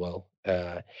Russia as well,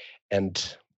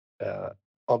 and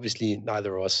obviously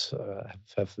neither of us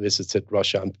have visited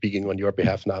Russia. I'm speaking on your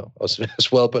behalf now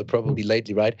as well, but probably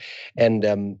lately, right?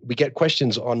 And we get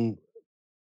questions on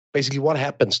basically what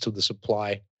happens to the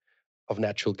supply of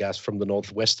natural gas from the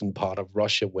northwestern part of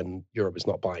Russia when Europe is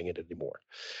not buying it anymore.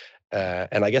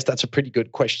 And I guess that's a pretty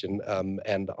good question,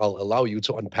 and I'll allow you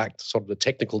to unpack sort of the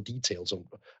technical details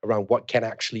around what can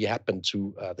actually happen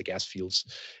to the gas fields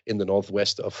in the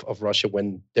northwest of Russia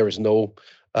when there is no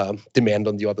demand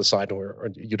on the other side, or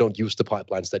you don't use the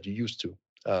pipelines that you used to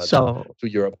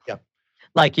Europe. Yeah.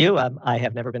 Like you, I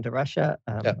have never been to Russia.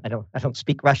 I don't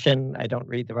speak Russian. I don't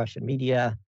read the Russian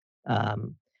media.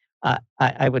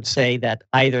 I would say that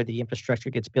either the infrastructure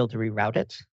gets built to reroute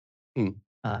it,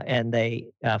 and they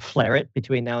flare it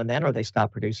between now and then, or they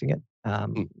stop producing it.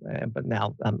 But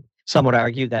now, some would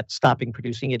argue that stopping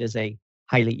producing it is a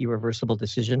highly irreversible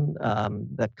decision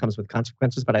that comes with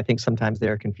consequences. But I think sometimes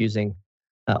they're confusing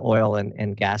oil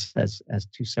and gas as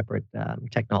two separate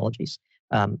technologies.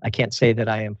 I can't say that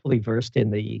I am fully versed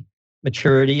in the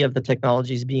maturity of the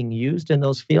technologies being used in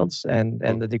those fields and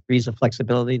the degrees of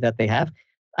flexibility that they have.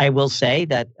 I will say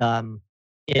that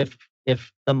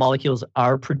if the molecules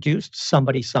are produced,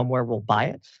 somebody somewhere will buy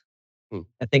it.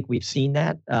 I think we've seen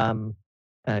that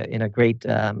in a great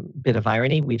bit of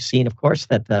irony. We've seen, of course,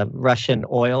 that the Russian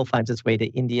oil finds its way to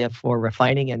India for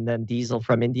refining, and then diesel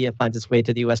from India finds its way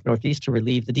to the U.S. Northeast to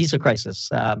relieve the diesel crisis.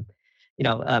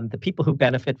 The people who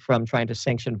benefit from trying to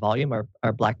sanction volume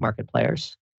are black market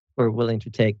players who are willing to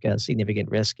take significant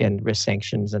risk and risk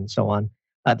sanctions and so on.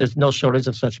 There's no shortage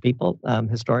of such people.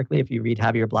 Historically, if you read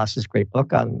Javier Blas's great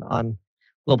book on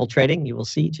global trading, you will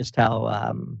see just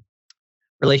how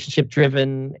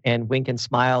relationship-driven and wink and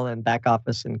smile and back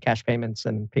office and cash payments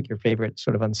and pick your favorite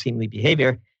sort of unseemly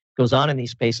behavior goes on in these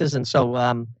spaces. And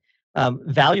so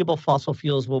valuable fossil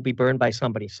fuels will be burned by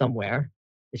somebody somewhere.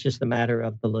 It's just a matter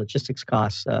of the logistics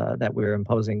costs that we're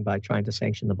imposing by trying to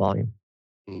sanction the volume.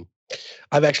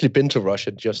 I've actually been to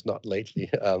Russia, just not lately.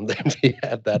 Then we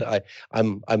had that.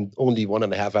 I'm only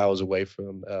 1.5 hours away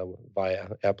from via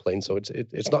airplane, so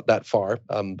it's not that far.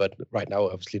 But right now,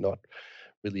 obviously not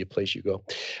really a place you go.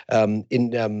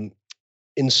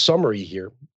 In summary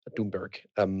here, Doomberg,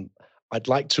 I'd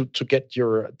like to get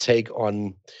your take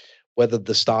on whether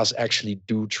the stars actually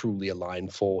do truly align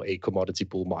for a commodity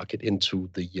bull market into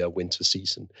the winter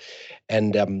season,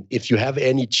 and if you have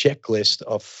any checklist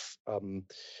of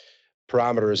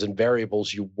parameters and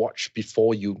variables you watch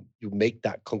before you make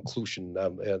that conclusion?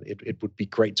 It would be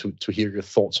great to hear your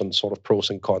thoughts on sort of pros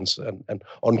and cons and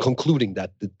on concluding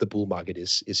that the bull market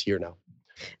is here now.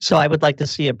 So I would like to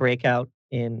see a breakout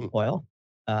in oil.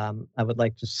 I would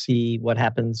like to see what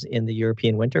happens in the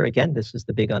European winter. Again, this is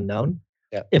the big unknown.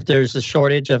 Yeah. If there's a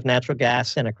shortage of natural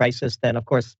gas and a crisis, then of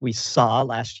course we saw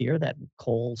last year that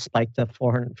coal spiked to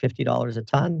 $450 a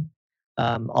ton.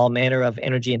 All manner of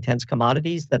energy-intense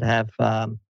commodities that have,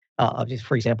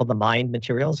 for example, the mined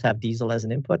materials have diesel as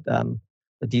an input.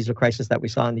 The diesel crisis that we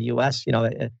saw in the U.S.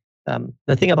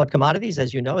 The thing about commodities,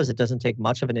 as you know, is it doesn't take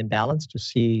much of an imbalance to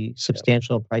see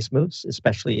substantial price moves,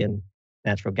 especially in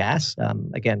natural gas.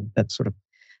 Again, that's sort of,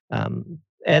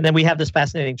 and then we have this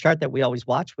fascinating chart that we always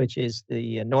watch, which is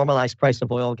the normalized price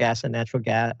of oil, gas, and natural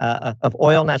gas,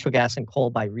 natural gas, and coal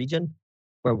by region,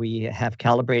 where we have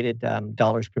calibrated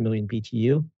dollars per million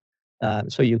BTU.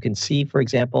 So you can see, for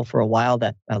example, for a while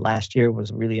that last year was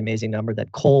a really amazing number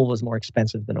that coal was more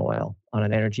expensive than oil on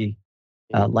an energy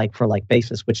like for like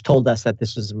basis, which told us that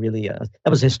this was really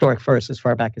that was a historic first as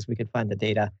far back as we could find the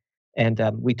data. And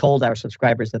we told our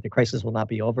subscribers that the crisis will not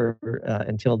be over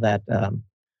until that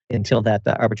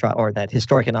arbitrage or that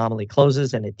historic anomaly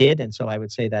closes, and it did. And so I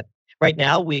would say that right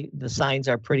now the signs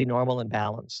are pretty normal and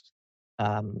balanced.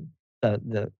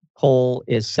 The coal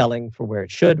is selling for where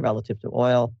it should relative to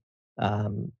oil.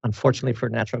 Unfortunately for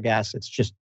natural gas, it's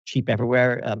just cheap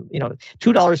everywhere.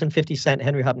 $2.50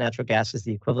 Henry Hub natural gas is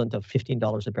the equivalent of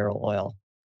 $15 a barrel oil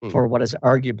for what is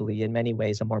arguably in many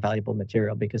ways a more valuable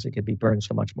material because it could be burned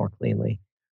so much more cleanly.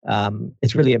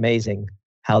 It's really amazing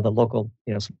how the local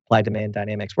supply demand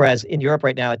dynamics. Whereas in Europe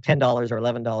right now at $10 or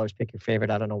 $11, pick your favorite.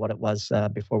 I don't know what it was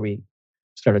before we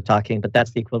started talking, but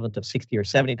that's the equivalent of $60 or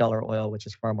 $70 oil, which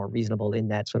is far more reasonable in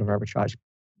that sort of arbitrage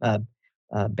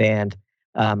band.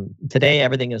 Today,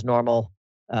 everything is normal,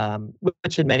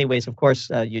 which in many ways, of course,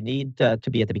 you need to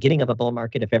be at the beginning of a bull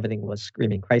market. If everything was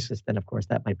screaming crisis, then of course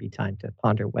that might be time to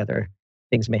ponder whether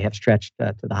things may have stretched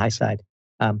to the high side.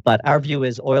 But our view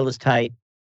is oil is tight,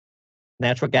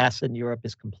 natural gas in Europe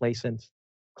is complacent,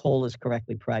 coal is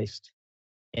correctly priced.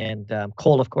 And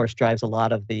coal, of course, drives a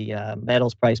lot of the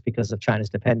metals price because of China's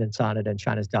dependence on it and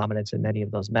China's dominance in many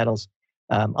of those metals.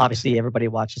 Obviously, everybody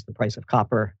watches the price of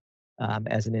copper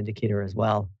as an indicator as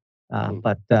well.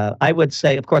 But I would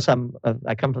say, of course,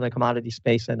 I come from the commodity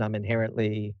space and I'm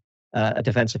inherently a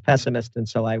defensive pessimist. And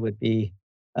so I would be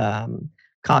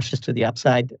cautious to the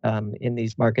upside in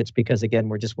these markets because, again,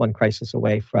 we're just one crisis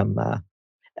away from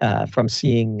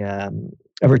seeing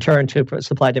a return to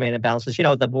supply-demand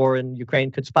imbalances. The war in Ukraine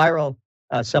could spiral.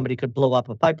 Somebody could blow up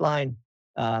a pipeline.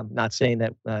 Not saying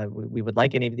that we would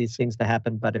like any of these things to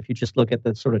happen, but if you just look at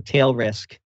the sort of tail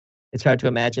risk, it's hard to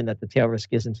imagine that the tail risk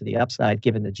isn't to the upside,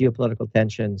 given the geopolitical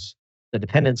tensions, the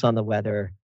dependence on the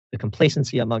weather, the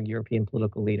complacency among European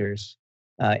political leaders,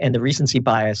 and the recency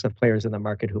bias of players in the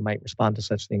market who might respond to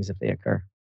such things if they occur.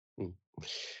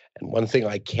 And one thing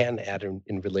I can add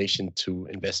in relation to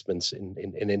investments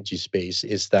in energy space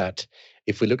is that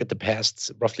if we look at the past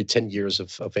roughly 10 years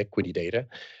of equity data,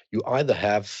 you either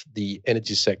have the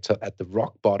energy sector at the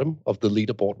rock bottom of the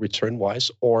leaderboard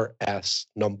return-wise or as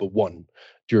number one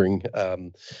during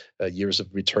years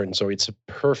of return. So it's a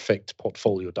perfect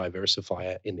portfolio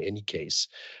diversifier in any case,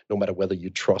 no matter whether you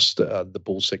trust the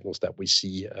bull signals that we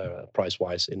see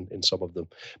price-wise in some of the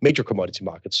major commodity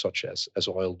markets, such as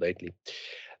oil lately.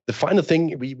 The final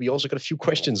thing, we also got a few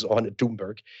questions on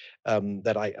Doomberg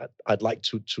that I'd like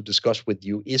to discuss with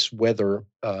you is whether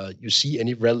you see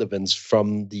any relevance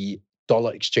from the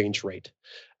dollar exchange rate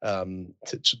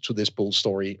to this bull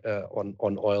story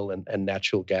on oil and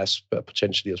natural gas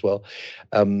potentially as well.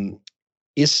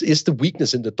 Is the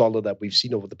weakness in the dollar that we've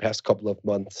seen over the past couple of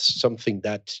months something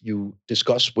that you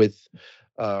discuss with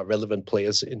relevant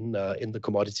players in the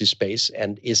commodity space,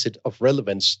 and is it of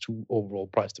relevance to overall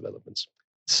price developments?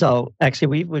 So actually,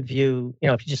 we would view,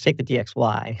 if you just take the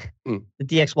DXY, the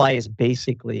DXY is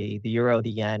basically the euro,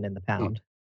 the yen, and the pound.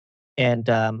 And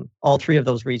all three of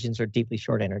those regions are deeply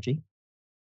short energy.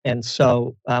 And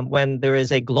so when there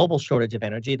is a global shortage of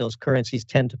energy, those currencies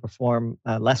tend to perform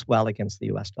less well against the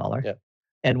US dollar. Yeah.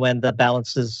 And when the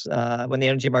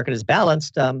energy market is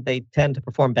balanced, they tend to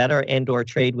perform better and or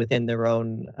trade within their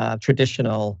own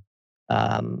traditional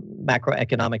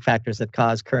macroeconomic factors that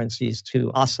cause currencies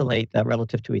to oscillate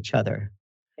relative to each other.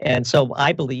 And so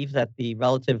I believe that the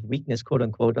relative weakness, quote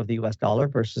unquote, of the US dollar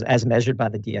versus as measured by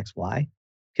the DXY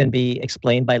can be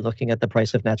explained by looking at the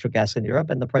price of natural gas in Europe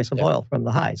and the price of oil from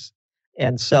the highs.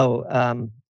 And so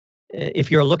if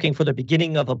you're looking for the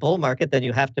beginning of a bull market, then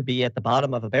you have to be at the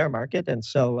bottom of a bear market. And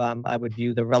so I would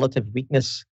view the relative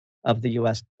weakness of the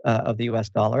U.S.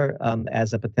 dollar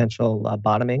as a potential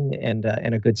bottoming and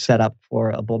a good setup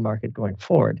for a bull market going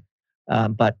forward.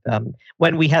 But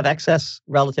when we have excess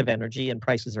relative energy and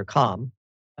prices are calm,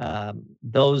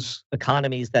 those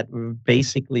economies that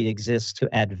basically exist to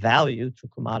add value to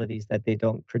commodities that they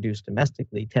don't produce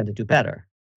domestically tend to do better.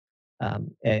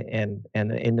 And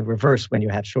in the reverse when you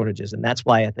have shortages. And that's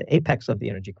why at the apex of the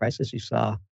energy crisis, you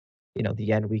saw, the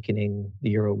yen weakening, the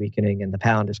euro weakening, and the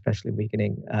pound especially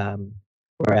weakening,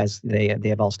 whereas they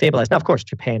have all stabilized. Now, of course,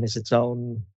 Japan is its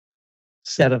own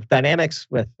set of dynamics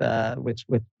with which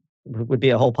would be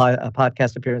a whole a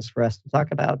podcast appearance for us to talk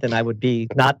about. And I would be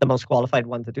not the most qualified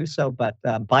one to do so. But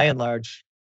by and large,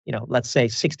 let's say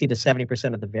 60 to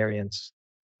 70% of the variance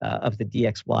of the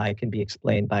DXY can be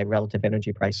explained by relative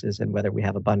energy prices and whether we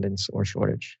have abundance or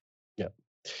shortage. Yeah.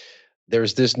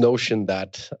 There's this notion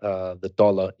that the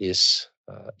dollar is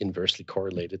inversely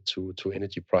correlated to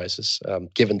energy prices,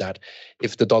 given that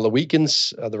if the dollar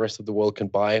weakens, the rest of the world can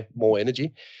buy more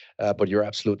energy. But you're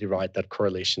absolutely right that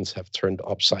correlations have turned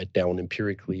upside down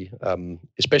empirically,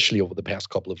 especially over the past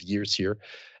couple of years here.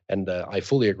 And I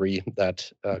fully agree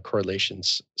that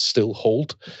correlations still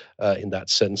hold in that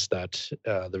sense that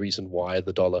the reason why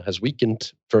the dollar has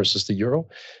weakened versus the euro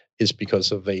is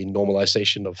because of a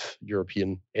normalization of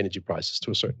European energy prices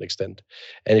to a certain extent.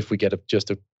 And if we get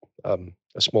just a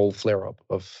small flare-up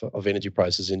of energy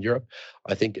prices in Europe,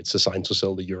 I think it's a sign to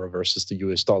sell the euro versus the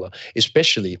US dollar,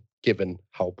 especially given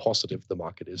how positive the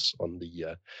market is on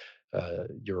the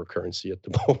euro currency at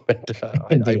the moment.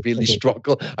 I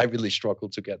really struggle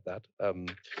to get that.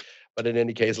 But in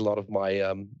any case, a lot of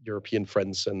my European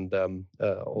friends and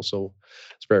also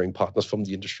sparring partners from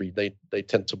the industry, they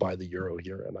tend to buy the euro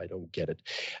here, and I don't get it.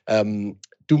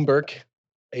 Doomberg,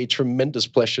 a tremendous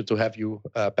pleasure to have you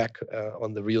back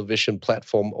on the Real Vision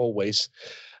platform. Always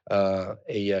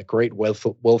a great wealth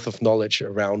of knowledge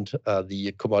around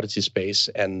the commodity space,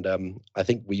 and I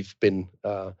think we've been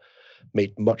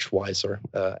made much wiser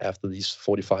after these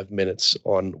 45 minutes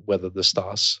on whether the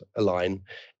stars align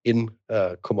in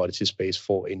commodity space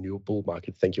for a new bull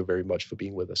market. Thank you very much for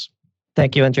being with us.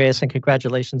 Thank you, Andreas, and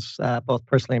congratulations both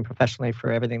personally and professionally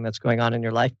for everything that's going on in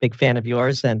your life. Big fan of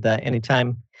yours, and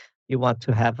anytime you want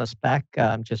to have us back,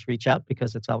 just reach out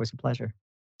because it's always a pleasure.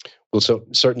 We'll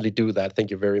certainly do that.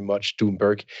 Thank you very much,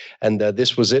 Doomberg. And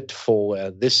this was it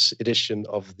for this edition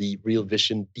of the Real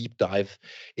Vision Deep Dive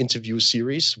interview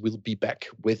series. We'll be back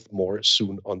with more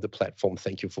soon on the platform.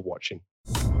 Thank you for watching.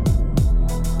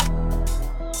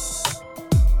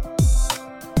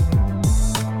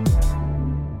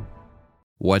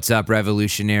 What's up,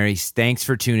 revolutionaries? Thanks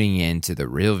for tuning in to the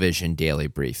Real Vision Daily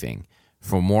Briefing.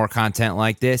 For more content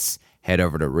like this, head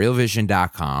over to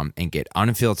realvision.com and get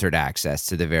unfiltered access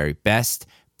to the very best,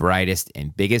 brightest,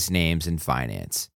 and biggest names in finance.